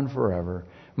now and forever.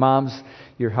 Moms,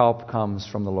 your help comes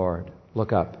from the Lord.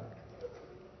 Look up.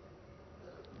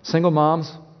 Single moms,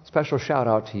 special shout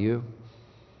out to you.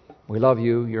 We love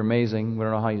you. You're amazing. We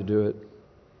don't know how you do it.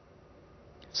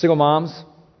 Single moms,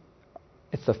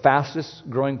 it's the fastest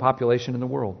growing population in the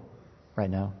world right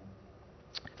now.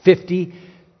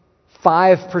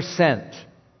 55%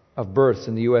 of births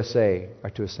in the USA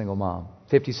are to a single mom.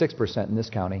 56% in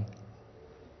this county.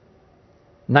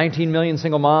 19 million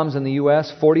single moms in the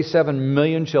U.S., 47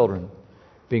 million children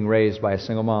being raised by a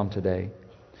single mom today.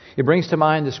 It brings to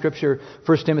mind the scripture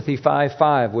 1 Timothy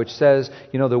 5:5, which says,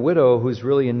 the widow who's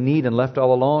really in need and left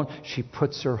all alone, she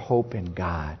puts her hope in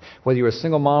God. Whether you're a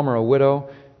single mom or a widow,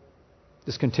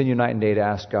 just continue night and day to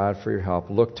ask God for your help.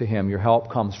 Look to Him. Your help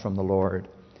comes from the Lord.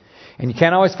 And you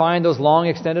can't always find those long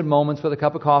extended moments with a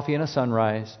cup of coffee and a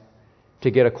sunrise to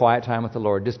get a quiet time with the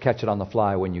Lord. Just catch it on the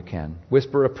fly when you can.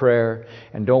 Whisper a prayer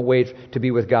and don't wait to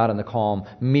be with God in the calm.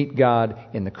 Meet God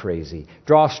in the crazy.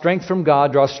 Draw strength from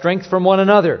God. Draw strength from one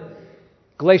another.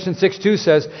 Galatians 6:2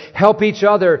 says, help each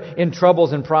other in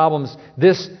troubles and problems.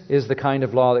 This is the kind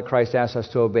of law that Christ asks us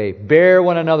to obey. Bear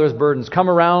one another's burdens. Come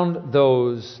around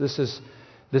those. This is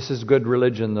good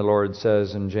religion, the Lord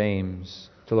says in James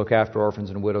to look after orphans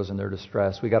and widows in their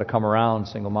distress. We got to come around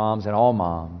single moms and all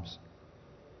moms.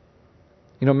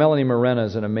 You know, Melanie Morena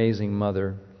is an amazing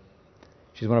mother.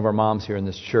 She's one of our moms here in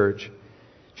this church.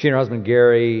 She and her husband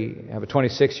Gary have a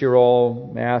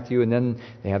 26-year-old, Matthew, and then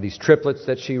they have these triplets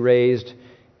that she raised,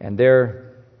 and they're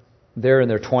in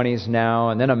their 20s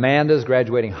now. And then Amanda's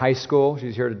graduating high school.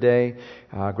 She's here today,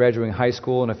 graduating high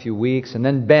school in a few weeks. And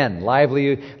then Ben,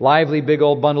 lively, big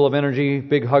old bundle of energy,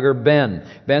 big hugger Ben.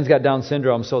 Ben's got Down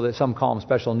syndrome, so that some call him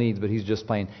special needs, but he's just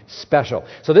plain special.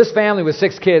 So this family with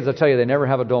 6 kids, I'll tell you, they never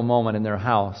have a dull moment in their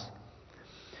house.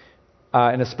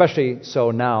 And especially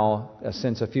so now,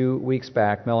 since a few weeks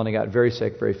back, Melanie got very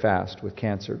sick very fast with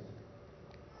cancer.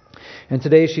 And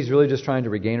today she's really just trying to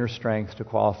regain her strength to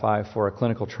qualify for a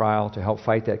clinical trial to help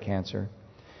fight that cancer.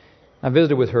 I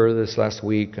visited with her this last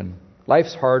week, and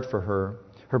life's hard for her.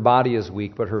 Her body is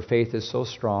weak, but her faith is so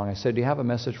strong. I said, "Do you have a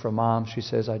message from Mom?" She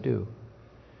says, "I do."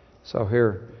 So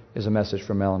here is a message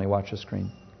from Melanie. Watch the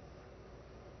screen.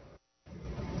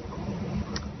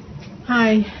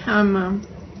 Hi, I'm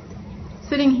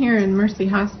sitting here in Mercy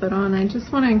Hospital, and I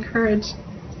just want to encourage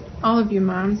all of you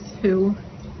moms who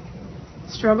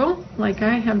struggle, like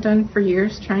I have done for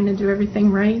years, trying to do everything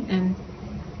right and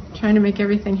trying to make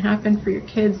everything happen for your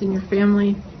kids and your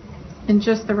family in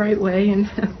just the right way, and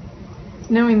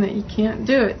knowing that you can't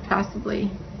do it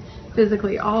possibly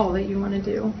physically all that you want to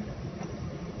do.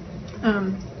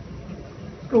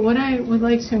 But what I would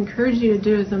like to encourage you to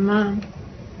do as a mom,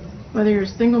 whether you're a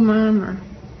single mom or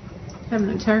have an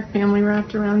entire family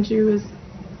wrapped around you, is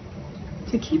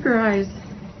to keep your eyes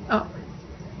up.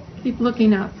 Keep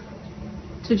looking up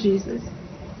to Jesus.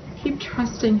 Keep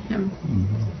trusting Him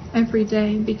every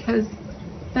day, because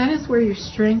that is where your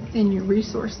strength and your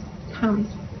resource comes.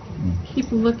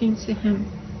 Keep looking to Him.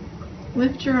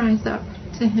 Lift your eyes up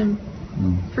to Him.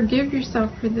 Forgive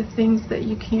yourself for the things that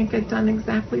you can't get done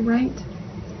exactly right.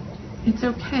 It's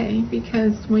okay,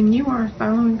 because when you are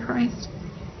following Christ,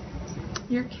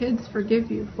 your kids forgive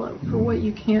you for what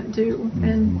you can't do,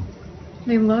 and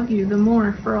they love you the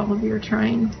more for all of your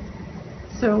trying.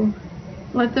 So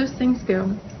let those things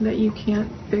go that you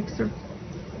can't fix or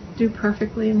do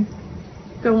perfectly, and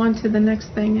go on to the next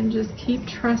thing, and just keep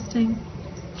trusting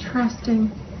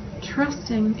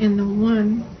in the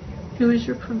one who is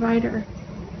your provider,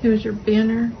 who is your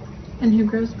banner, and who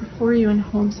goes before you and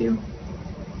holds you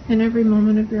in every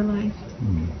moment of your life.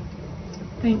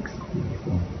 Thanks.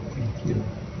 Thank you.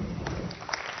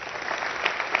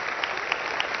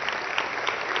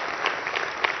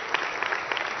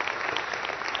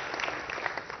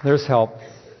 There's help.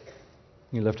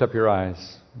 You lift up your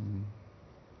eyes,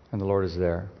 and the Lord is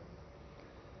there.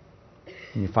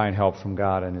 And you find help from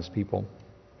God and His people.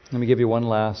 Let me give you one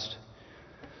last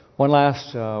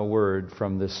word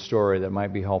from this story that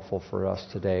might be helpful for us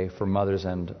today, for mothers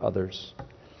and others.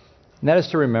 And that is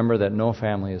to remember that no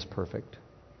family is perfect.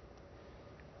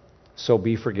 So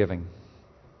be forgiving.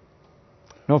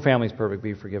 No family is perfect.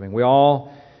 Be forgiving. We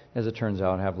all, as it turns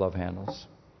out, have love handles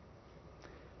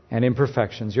and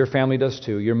imperfections. Your family does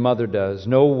too. Your mother does.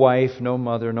 No wife, no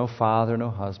mother, no father, no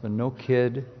husband, no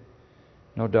kid,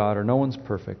 no daughter. No one's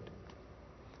perfect.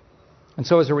 And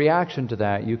so as a reaction to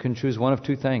that, you can choose one of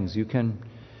two things. You can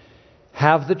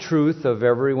have the truth of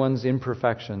everyone's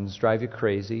imperfections drive you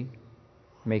crazy,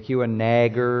 make you a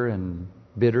nagger and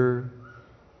bitter,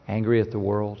 angry at the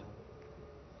world,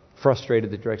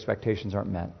 frustrated that your expectations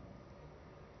aren't met.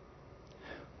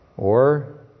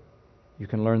 Or you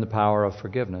can learn the power of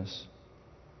forgiveness.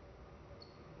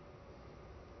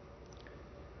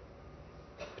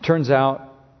 It turns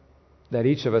out that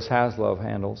each of us has love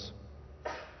handles.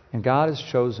 And God has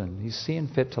chosen. He's seeing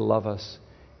fit to love us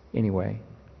anyway.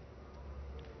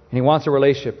 And He wants a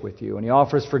relationship with you. And He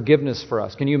offers forgiveness for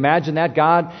us. Can you imagine that?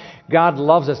 God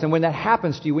loves us. And when that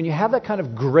happens to you, when you have that kind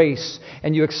of grace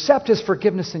and you accept His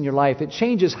forgiveness in your life, it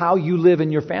changes how you live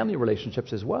in your family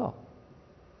relationships as well.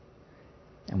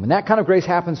 And when that kind of grace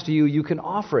happens to you, you can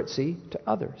offer it, to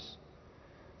others.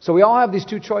 So we all have these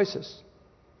two choices.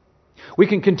 We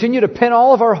can continue to pin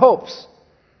all of our hopes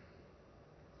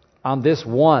on this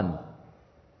one.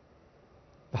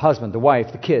 The husband, the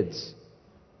wife, the kids,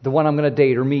 the one I'm going to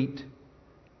date or meet,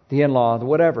 the in-law, the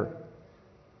whatever.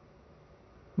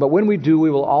 But when we do,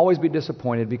 we will always be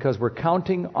disappointed because we're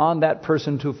counting on that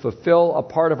person to fulfill a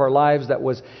part of our lives that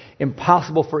was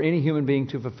impossible for any human being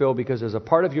to fulfill, because there's a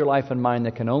part of your life and mine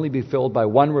that can only be filled by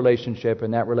one relationship,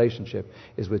 and that relationship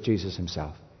is with Jesus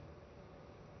Himself.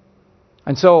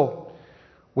 And so,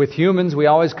 with humans, we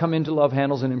always come into love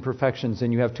handles and imperfections,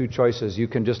 and you have two choices. You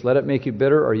can just let it make you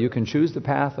bitter, or you can choose the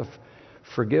path of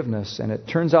forgiveness. And it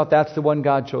turns out that's the one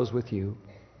God chose with you.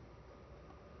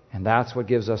 And that's what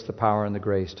gives us the power and the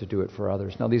grace to do it for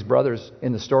others. Now, these brothers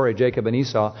in the story, Jacob and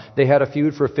Esau, they had a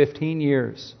feud for 15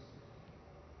 years.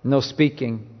 No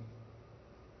speaking.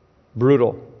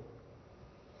 Brutal.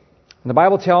 And the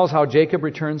Bible tells how Jacob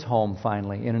returns home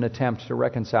finally in an attempt to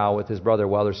reconcile with his brother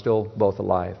while they're still both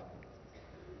alive.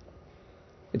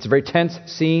 It's a very tense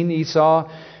scene.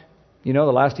 Esau, the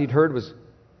last he'd heard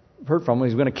from him, he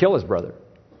was going to kill his brother.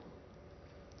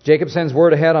 Jacob sends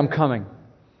word ahead, I'm coming.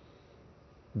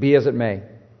 Be as it may.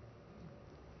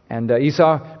 And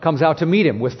Esau comes out to meet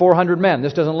him with 400 men.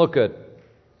 This doesn't look good.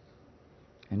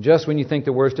 And just when you think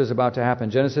the worst is about to happen,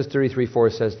 Genesis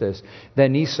 33:4 says this,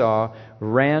 Then Esau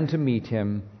ran to meet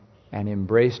him and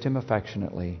embraced him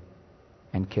affectionately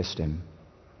and kissed him.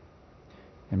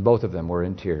 And both of them were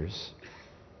in tears.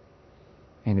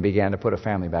 And they began to put a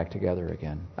family back together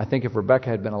again. I think if Rebecca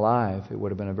had been alive, it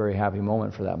would have been a very happy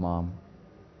moment for that mom.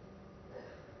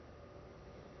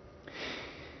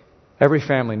 Every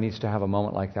family needs to have a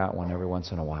moment like that one every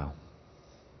once in a while.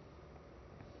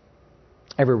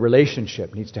 Every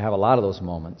relationship needs to have a lot of those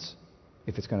moments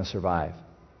if it's going to survive.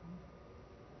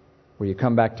 Where you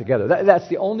come back together. That's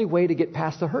the only way to get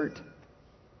past the hurt.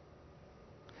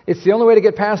 It's the only way to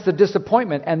get past the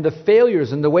disappointment and the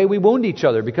failures and the way we wound each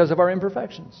other because of our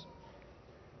imperfections.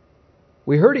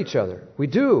 We hurt each other. We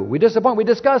do. We disappoint. We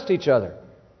disgust each other.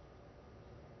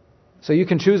 So you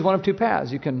can choose one of two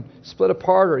paths. You can split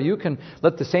apart, or you can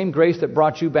let the same grace that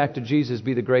brought you back to Jesus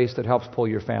be the grace that helps pull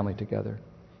your family together.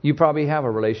 You probably have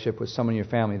a relationship with someone in your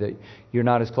family that you're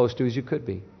not as close to as you could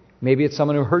be. Maybe it's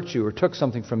someone who hurt you or took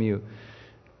something from you,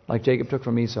 like Jacob took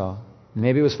from Esau.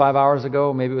 Maybe it was 5 hours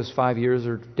ago, maybe it was 5 years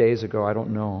or days ago, I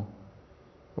don't know.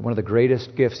 But one of the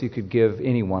greatest gifts you could give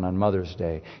anyone on Mother's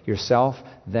Day, yourself,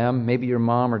 them, maybe your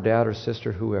mom or dad or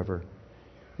sister, whoever,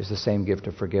 is the same gift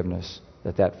of forgiveness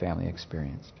that family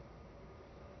experienced.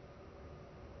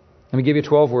 Let me give you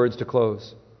 12 words to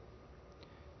close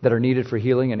that are needed for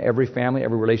healing, and every family,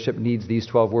 every relationship needs these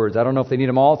 12 words. I don't know if they need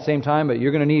them all at the same time, but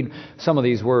you're going to need some of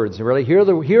these words. Really, here are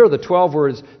the 12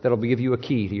 words that will give you a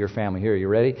key to your family. Here, you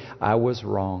ready? I was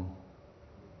wrong.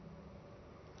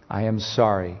 I am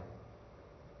sorry.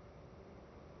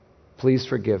 Please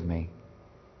forgive me.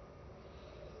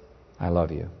 I love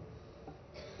you.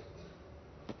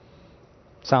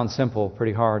 Sounds simple,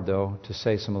 pretty hard though to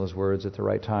say some of those words at the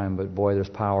right time, but boy, there's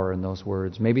power in those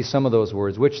words. Maybe some of those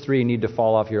words. Which three need to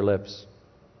fall off your lips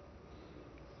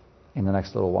in the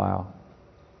next little while?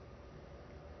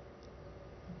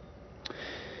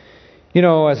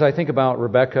 As I think about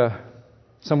Rebecca,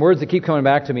 some words that keep coming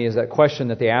back to me is that question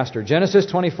that they asked her. Genesis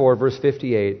 24, verse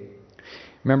 58.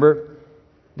 Remember,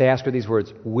 they asked her these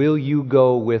words, will you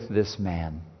go with this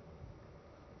man?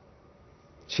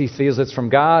 She feels it's from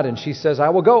God, and she says, I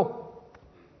will go.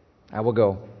 I will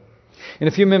go. In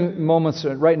a few moments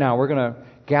right now, we're going to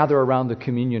gather around the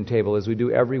communion table as we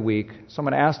do every week. So I'm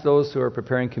going to ask those who are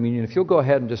preparing communion, if you'll go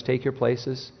ahead and just take your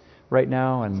places right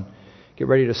now and get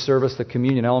ready to service the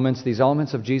communion elements, these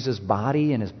elements of Jesus'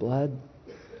 body and His blood,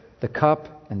 the cup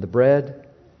and the bread.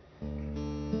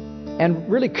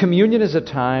 And really, communion is a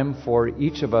time for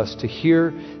each of us to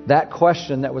hear that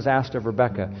question that was asked of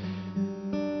Rebecca.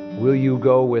 Will you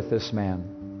go with this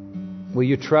man? Will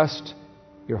you trust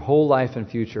your whole life and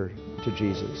future to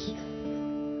Jesus?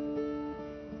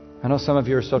 I know some of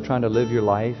you are still trying to live your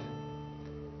life.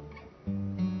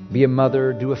 Be a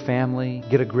mother, do a family,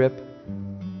 get a grip.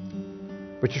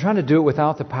 But you're trying to do it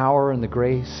without the power and the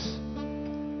grace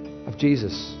of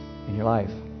Jesus in your life.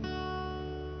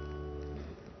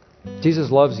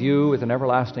 Jesus loves you with an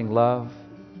everlasting love.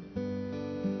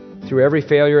 Through every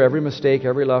failure, every mistake,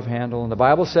 every love handle. And the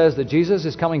Bible says that Jesus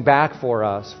is coming back for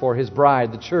us, for His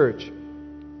bride, the church.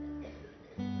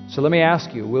 So let me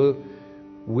ask you,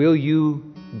 will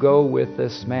you go with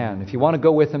this man? If you want to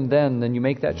go with him then you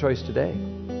make that choice today.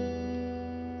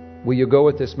 Will you go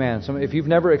with this man? So if you've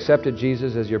never accepted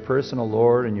Jesus as your personal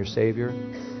Lord and your Savior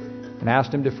and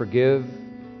asked Him to forgive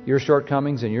your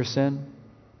shortcomings and your sin,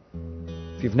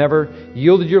 if you've never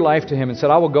yielded your life to Him and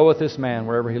said, I will go with this man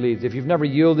wherever he leads. If you've never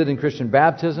yielded in Christian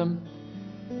baptism,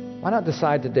 why not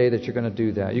decide today that you're going to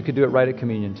do that? You could do it right at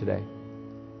communion today.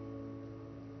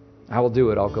 I will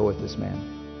do it. I'll go with this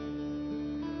man.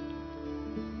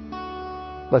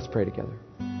 Let's pray together.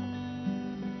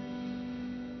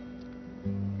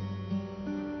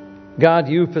 God,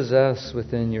 you possess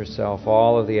within yourself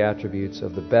all of the attributes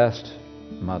of the best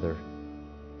mother.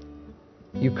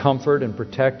 You comfort and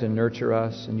protect and nurture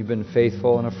us, and you've been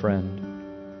faithful and a friend.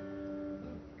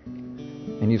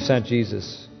 And you've sent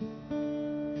Jesus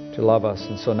to love us.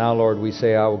 And so now, Lord, we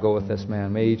say, I will go with this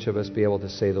man. May each of us be able to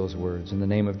say those words. In the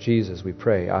name of Jesus, we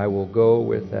pray, I will go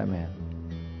with that man.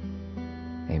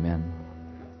 Amen.